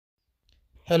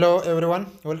Hello everyone,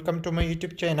 welcome to my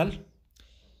YouTube channel.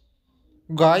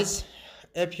 Guys,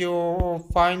 if you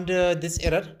find this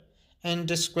error in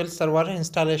the SQL Server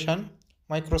installation,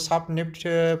 Microsoft Net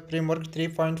Framwork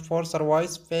 3.4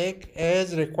 service fake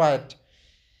is required.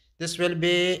 This will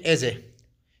be easy.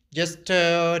 Just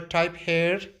type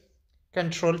here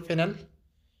control panel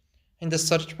in the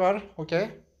search bar,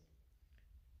 okay?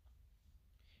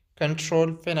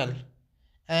 Control panel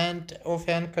and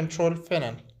open control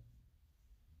panel.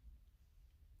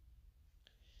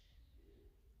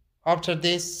 After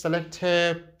this, select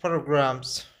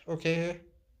programs, okay?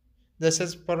 This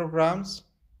is programs.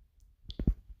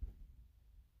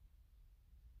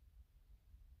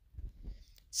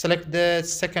 Select the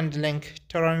second link,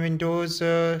 turn Windows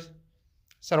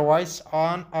service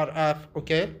on or off,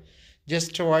 okay?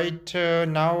 Just wait,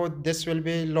 now this will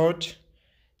be load.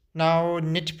 Now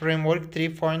Net Framework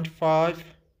 3.5,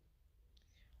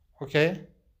 okay?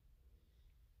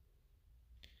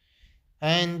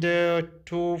 And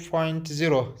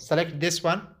 2.0, select this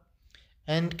one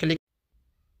and click.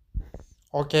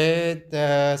 Okay,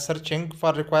 the searching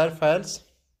for required files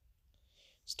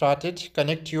started.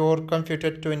 Connect your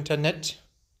computer to internet.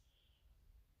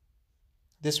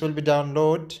 This will be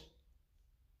downloading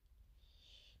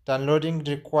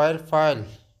required file.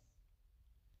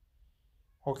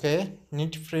 Okay,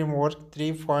 Net Framework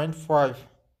 3.5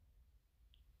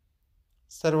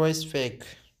 service fake.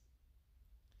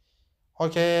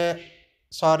 Okay,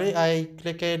 sorry, I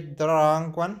clicked the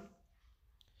wrong one.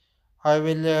 I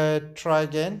will try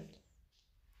again.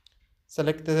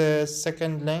 Select the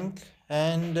second link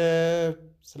and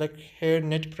select here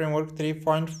Net Framework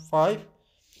 3.5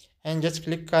 and just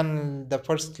click on the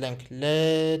first link.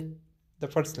 The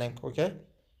first link, okay?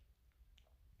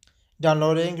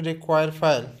 Downloading required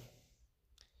file.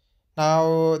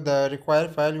 Now the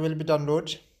required file will be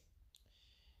downloaded.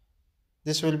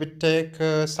 This will be take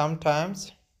some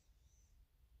times.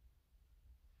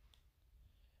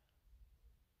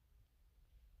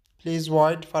 Please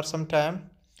wait for some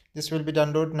time. This will be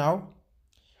downloaded now.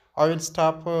 I will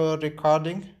stop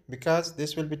recording because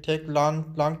this will be take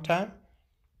long time.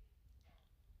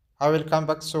 I will come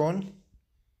back soon.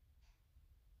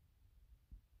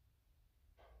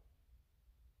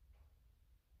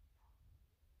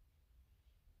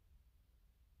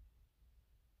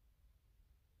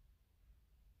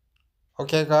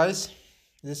 Okay guys,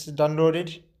 this is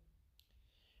downloaded.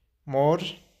 More.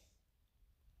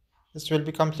 This will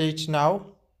be complete now.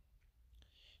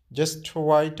 Just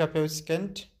wait a few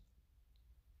seconds.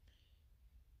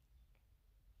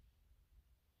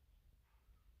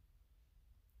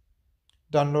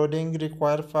 Downloading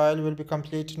required file will be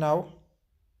complete now.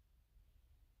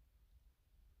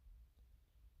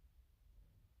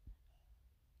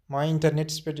 My internet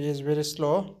speed is very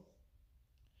slow.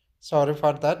 Sorry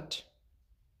for that.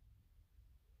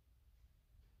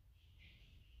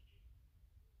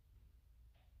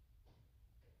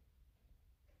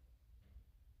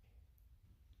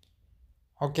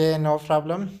 Okay, no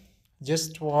problem.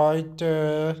 Just wait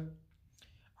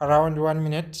around 1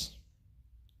 minute.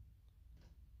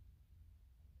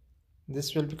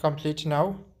 This will be complete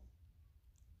now.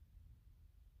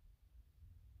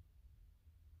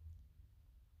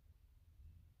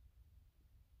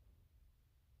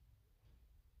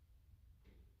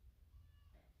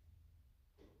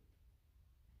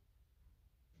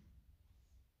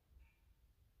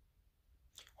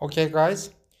 Okay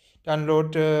guys,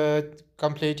 download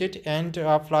completed and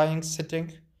applying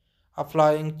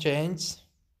change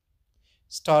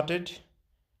started,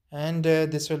 and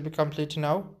this will be complete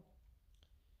now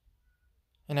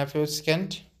in a few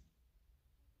seconds.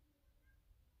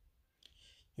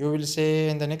 You will see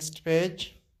in the next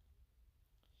page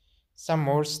some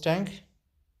more string.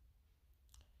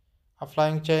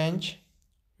 Applying change,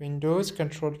 Windows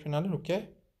control panel, okay?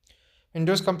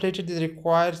 Windows completed the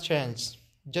required change.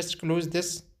 Just close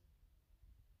this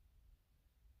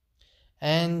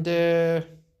and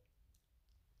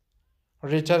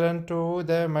return to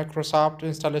the Microsoft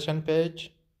installation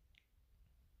page.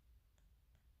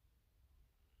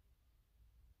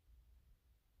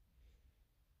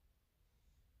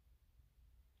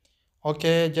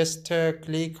 Okay, just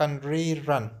click on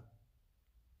rerun.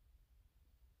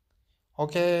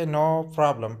 Okay, no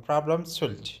problem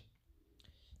solved.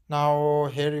 Now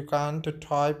here you can to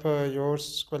type your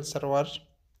SQL Server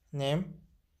name.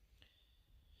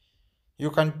 You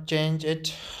can change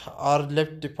it or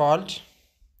leave default.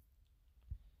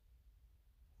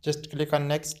 Just click on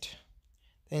next.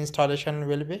 The installation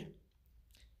will be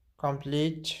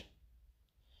complete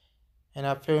in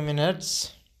a few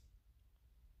minutes.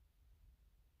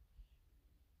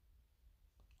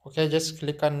 Okay, just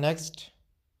click on next.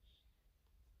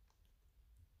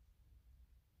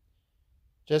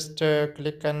 Just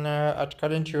click on add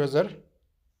current user.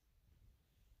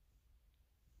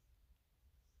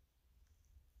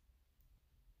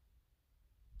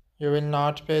 You will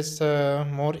not face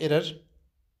more error.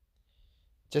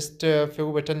 Just a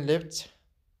few button left.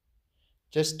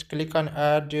 Just click on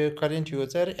add current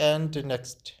user and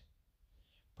next.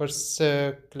 First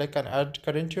click on add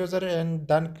current user and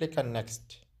then click on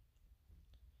next.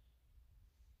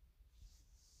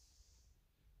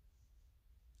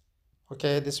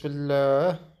 Okay, this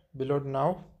will be load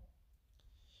now.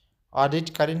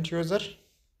 Audit current user.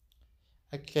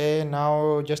 Okay,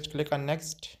 now just click on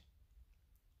next.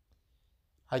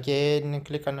 Again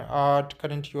click on add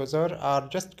current user or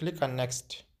just click on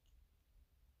next.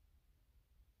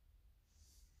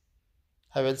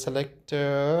 I will select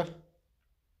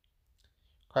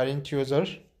current user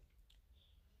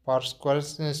for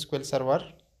SQL server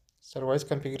service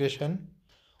configuration.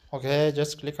 Okay,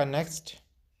 just click on next.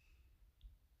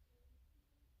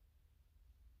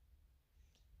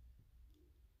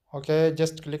 Okay,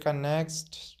 just click on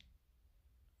next.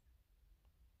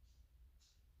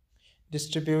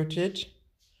 Distributed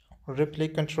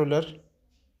replay controller.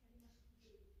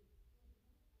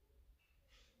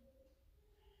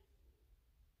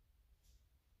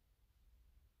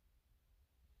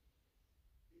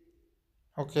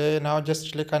 Okay, now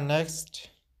just click on next.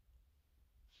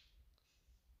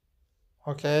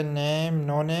 Okay, name,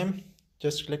 no name.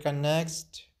 Just click on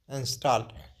next, install.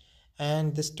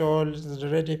 And this tool is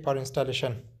ready for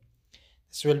installation.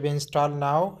 This will be installed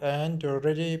now and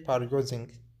ready for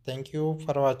using. Thank you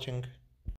for watching.